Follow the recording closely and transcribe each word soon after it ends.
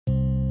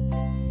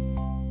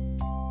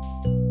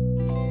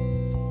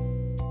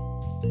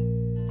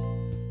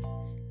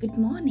Good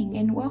morning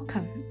and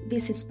welcome.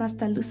 This is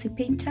Pastor Lucy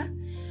Painter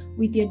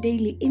with your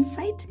daily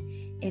insight,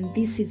 and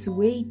this is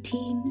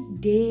Waiting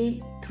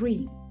Day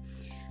 3.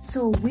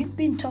 So we've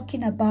been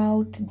talking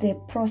about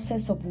the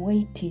process of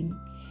waiting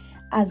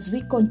as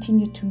we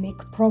continue to make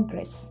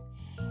progress,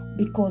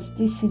 because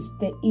this is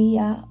the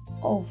year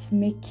of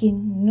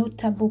making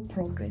notable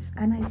progress.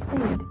 And I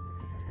said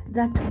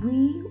that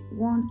we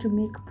want to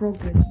make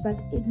progress, but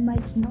it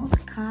might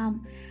not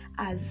come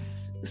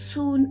as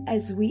soon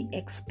as we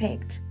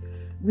expect.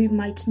 We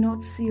might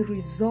not see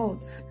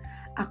results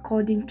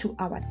according to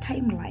our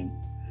timeline.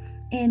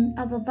 And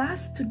our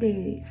verse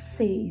today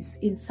says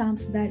in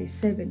Psalms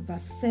 37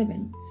 verse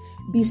 7,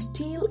 "Be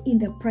still in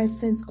the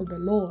presence of the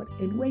Lord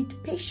and wait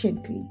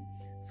patiently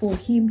for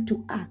him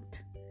to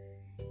act."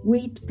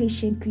 Wait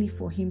patiently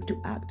for him to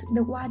act.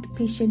 The word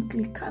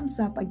patiently comes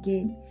up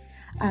again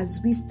as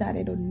we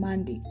started on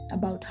Monday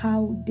about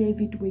how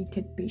David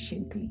waited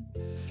patiently.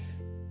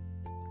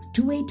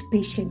 To wait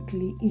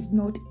patiently is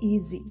not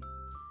easy.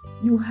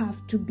 You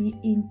have to be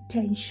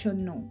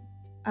intentional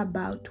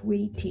about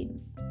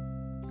waiting.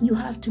 You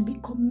have to be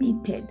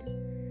committed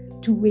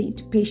to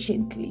wait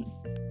patiently.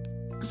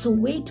 So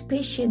wait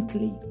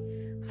patiently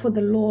for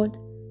the Lord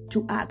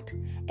to act.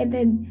 And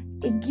then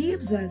it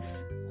gives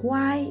us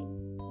why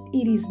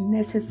it is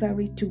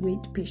necessary to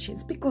wait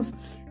patience, because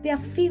there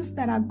are things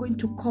that are going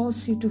to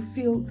cause you to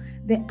feel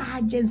the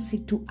urgency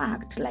to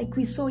act, like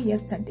we saw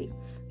yesterday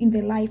in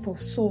the life of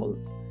Saul.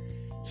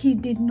 He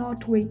did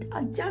not wait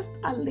just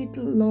a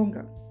little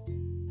longer,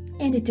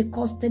 and it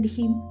costed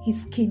him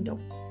his kingdom.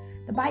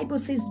 The Bible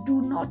says,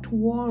 "Do not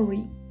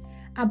worry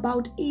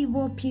about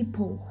evil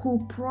people who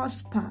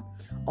prosper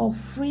or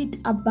fret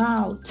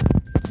about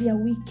their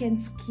wicked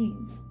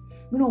schemes."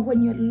 You know,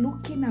 when you're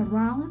looking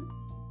around,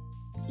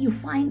 you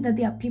find that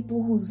there are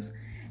people whose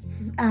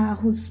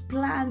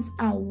plans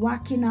are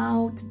working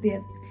out.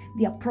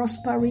 They are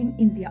prospering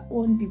in their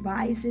own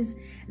devices.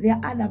 There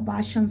are other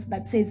versions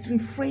that says,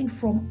 "Refrain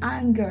from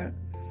anger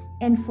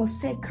and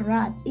forsake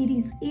wrath." It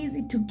is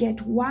easy to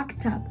get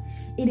worked up.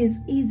 It is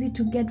easy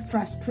to get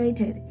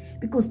frustrated,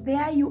 because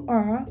there you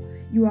are.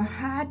 Your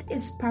heart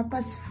is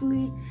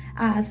purposefully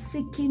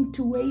seeking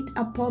to wait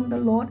upon the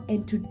Lord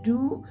and to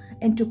do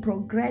and to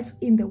progress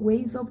in the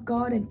ways of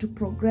God and to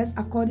progress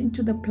according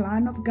to the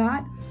plan of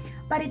God.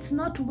 But it's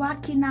not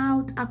working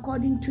out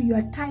according to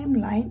your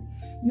timeline.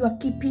 You are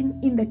keeping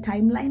in the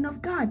timeline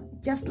of God.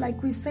 Just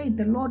like we said,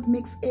 the Lord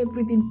makes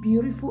everything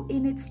beautiful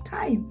in its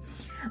time.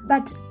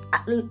 But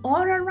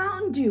all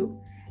around you,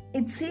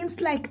 it seems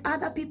like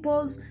other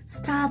people's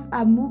stuff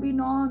are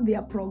moving on, they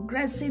are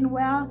progressing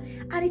well,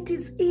 and it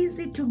is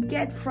easy to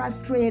get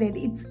frustrated.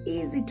 It's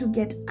easy to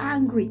get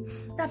angry.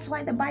 That's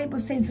why the Bible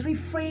says,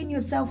 "Refrain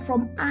yourself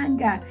from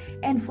anger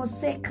and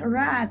forsake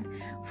wrath.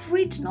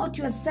 Fret not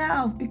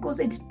yourself, because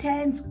it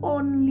tends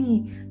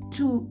only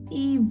to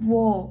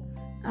evil."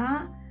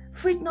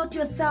 Fret not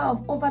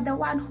yourself over the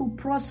one who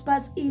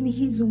prospers in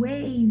his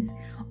ways,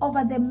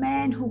 over the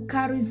man who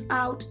carries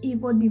out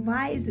evil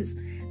devices.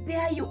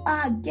 There you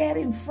are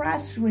getting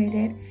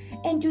frustrated,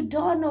 and you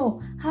don't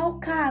know how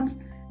comes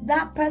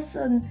that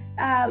person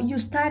you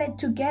started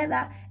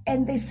together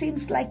and they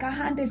seems like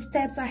 100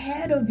 steps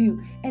ahead of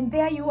you, and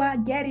there you are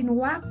getting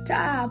worked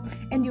up,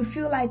 and you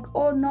feel like,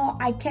 "Oh no,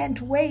 I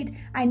can't wait,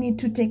 I need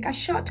to take a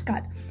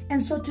shortcut."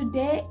 And so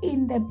today,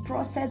 in the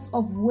process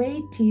of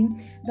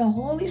waiting, the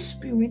Holy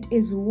Spirit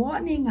is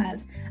warning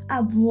us,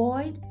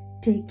 avoid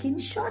taking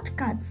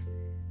shortcuts.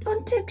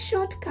 Don't take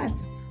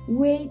shortcuts.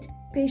 Wait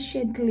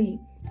patiently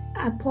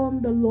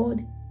upon the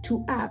Lord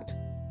to act.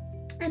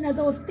 And as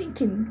I was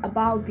thinking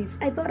about this,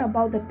 I thought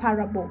about the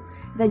parable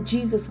that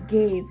Jesus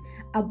gave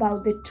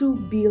about the two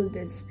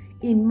builders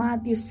in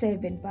Matthew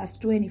 7, verse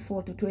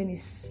 24 to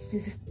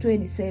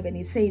 27.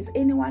 It says,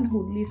 "Anyone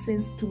who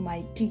listens to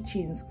my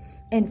teachings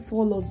and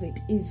follows it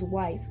is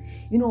wise."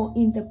 You know,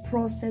 in the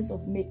process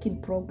of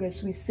making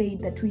progress, we say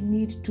that we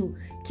need to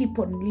keep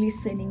on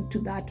listening to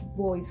that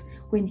voice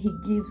when he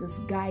gives us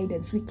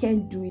guidance. We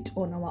can't do it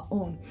on our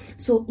own.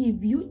 So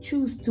if you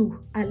choose to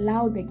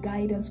allow the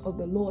guidance of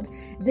the Lord,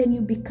 then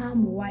you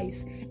become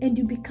wise, and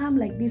you become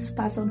like this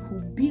person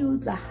who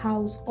builds a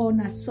house on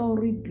a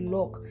solid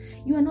rock.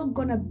 You are not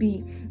gonna be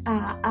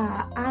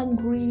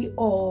angry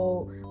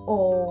or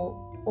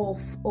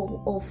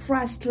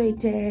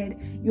frustrated.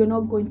 You're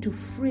not going to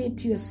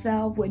fret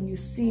yourself when you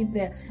see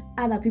the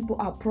other people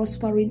are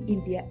prospering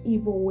in their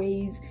evil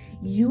ways.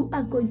 You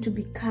are going to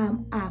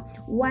become a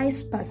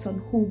wise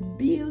person who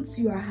builds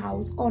your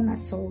house on a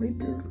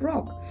solid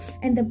rock.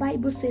 And the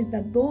Bible says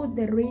that though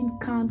the rain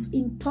comes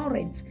in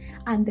torrents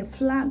and the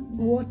flood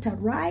water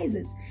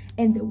rises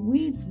and the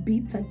weeds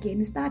beats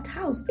against that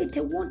house, it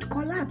won't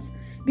collapse,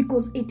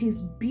 because it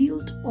is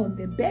built on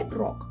the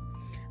bedrock.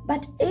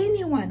 But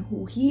anyone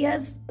who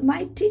hears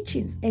my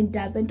teachings and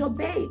doesn't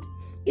obey it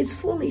is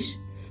foolish.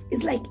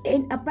 It's like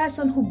a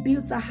person who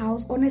builds a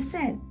house on a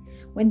sand.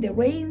 When the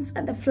rains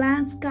and the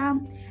floods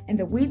come and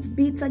the winds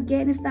beats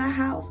against that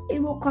house,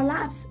 it will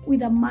collapse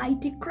with a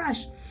mighty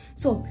crash.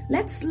 So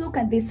let's look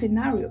at this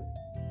scenario.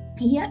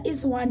 Here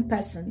is one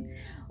person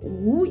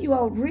who you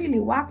are really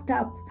worked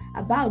up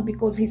about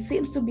because he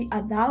seems to be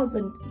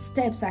 1,000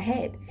 steps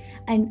ahead.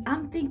 And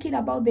I'm thinking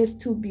about these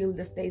two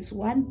builders. There's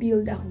one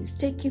builder who's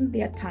taking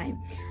their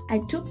time.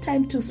 I took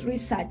time to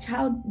research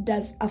how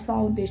does a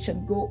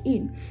foundation go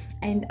in,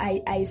 and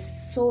I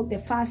saw the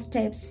first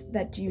steps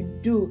that you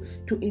do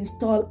to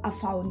install a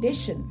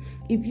foundation.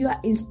 If you are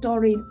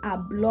installing a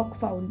block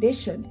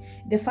foundation,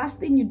 the first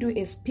thing you do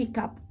is pick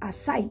up a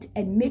site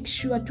and make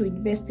sure to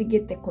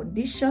investigate the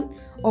condition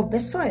of the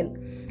soil.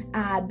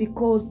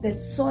 Because the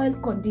soil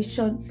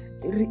condition,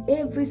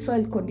 every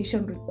soil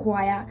condition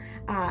require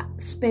a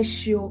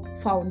special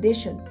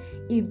foundation.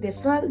 If the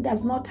soil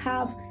does not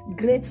have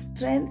great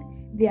strength,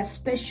 there are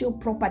special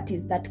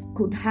properties that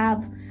could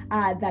have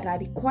that are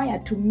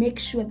required to make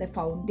sure the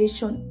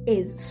foundation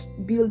is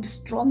built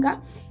stronger,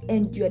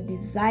 and your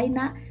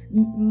designer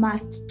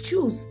must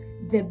choose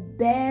the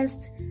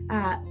best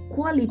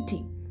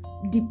quality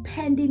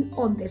depending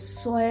on the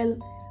soil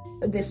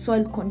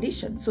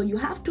condition. So you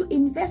have to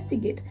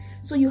investigate.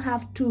 So you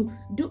have to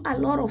do a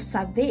lot of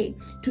survey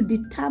to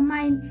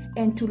determine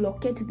and to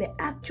locate the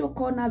actual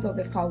corners of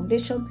the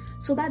foundation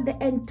so that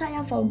the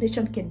entire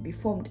foundation can be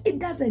formed. It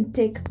doesn't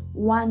take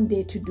one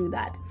day to do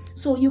that.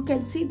 So you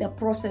can see the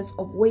process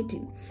of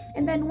waiting.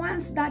 And then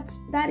once that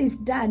is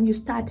done, you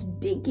start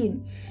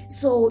digging.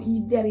 So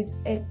there is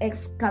an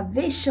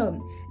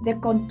excavation. The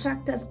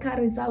contractors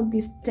carries out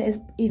this step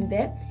in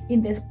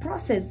the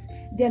process.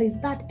 There is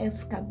that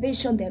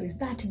excavation, there is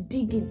that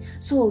digging.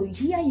 So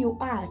here you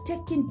are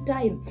taking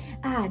time,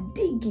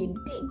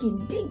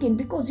 digging,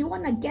 because you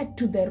want to get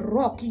to the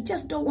rock. You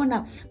just don't want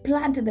to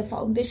plant the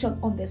foundation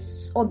on the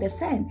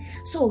sand.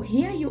 So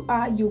here you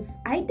are, you've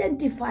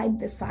identified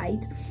the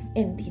site,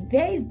 and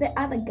there is the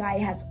other guy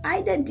has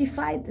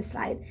identified the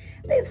site.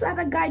 This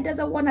other guy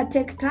doesn't want to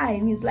take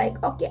time. He's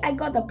like, okay, I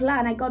got the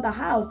plan, I got the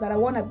house that I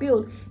want to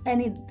build,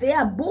 and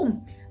there,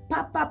 boom,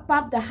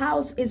 pop, the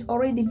house is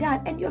already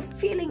done, and you're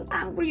feeling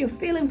angry, you're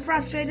feeling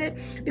frustrated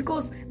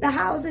because the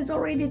house is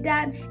already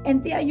done,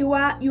 and there you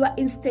are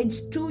in stage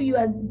 2, you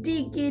are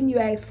digging, you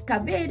are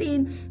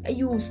excavating,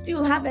 you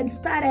still haven't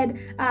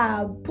started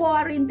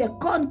pouring the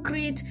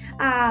concrete,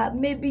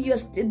 maybe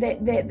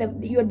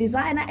your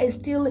designer is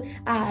still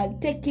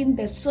taking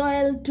the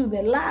soil to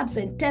the labs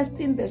and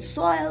testing the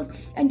soils,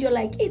 and you're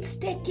like, it's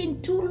taking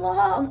too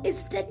long,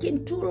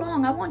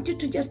 I want you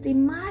to just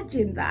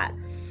imagine that.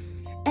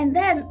 And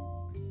then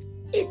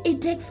it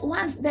takes,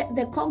 once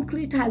the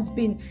concrete has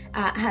been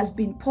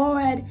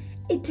poured,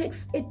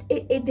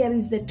 there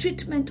is the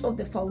treatment of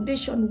the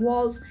foundation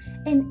walls,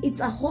 and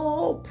it's a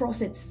whole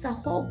process.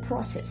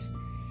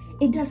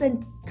 It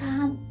doesn't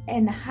come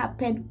and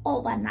happen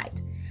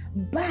overnight,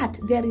 but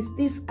there is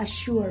this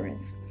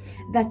assurance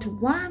that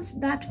once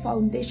that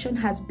foundation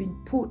has been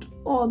put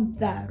on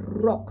the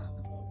rock,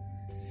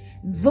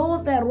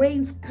 though the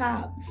rains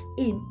comes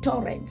in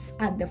torrents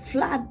and the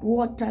flood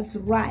waters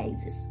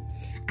rises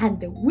and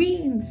the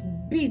winds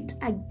beat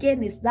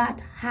against that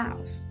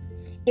house,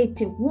 it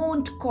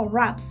won't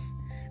collapse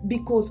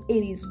because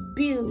it is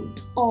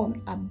built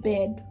on a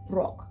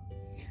bedrock.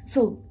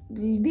 So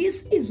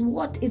this is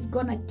what is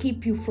going to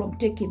keep you from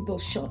taking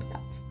those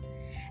shortcuts.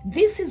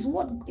 This is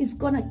what is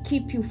going to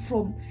keep you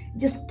from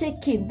just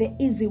taking the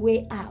easy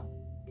way out.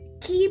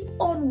 Keep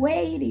on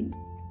waiting.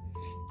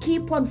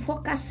 Keep on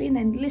focusing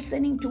and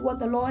listening to what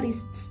the Lord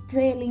is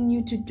telling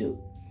you to do.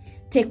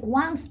 Take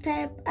one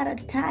step at a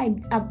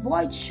time.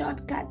 Avoid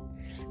shortcut,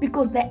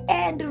 because the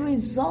end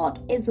result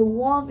is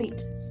worth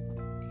it.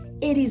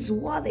 It is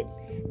worth it.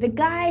 The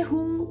guy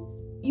who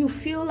you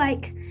feel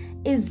like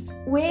is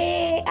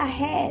way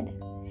ahead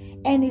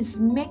and is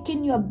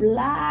making your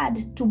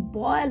blood to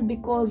boil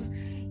because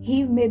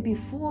he may be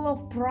full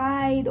of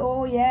pride.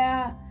 Oh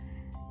yeah,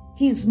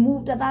 he's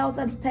moved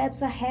 1,000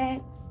 steps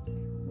ahead.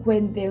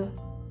 When the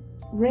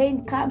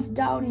rain comes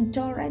down in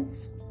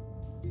torrents,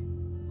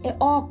 it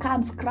all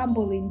comes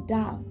crumbling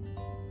down.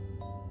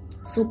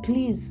 So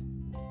please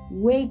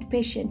wait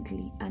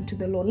patiently unto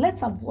the Lord.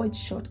 Let's avoid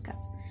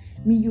shortcuts.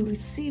 May you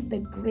receive the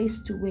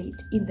grace to wait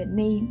in the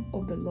name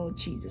of the Lord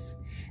Jesus.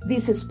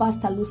 This is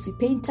Pastor Lucy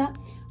Painter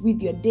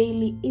with your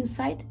daily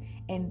insight,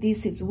 and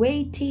this is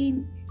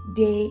Waiting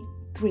Day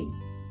 3.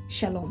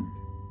 Shalom.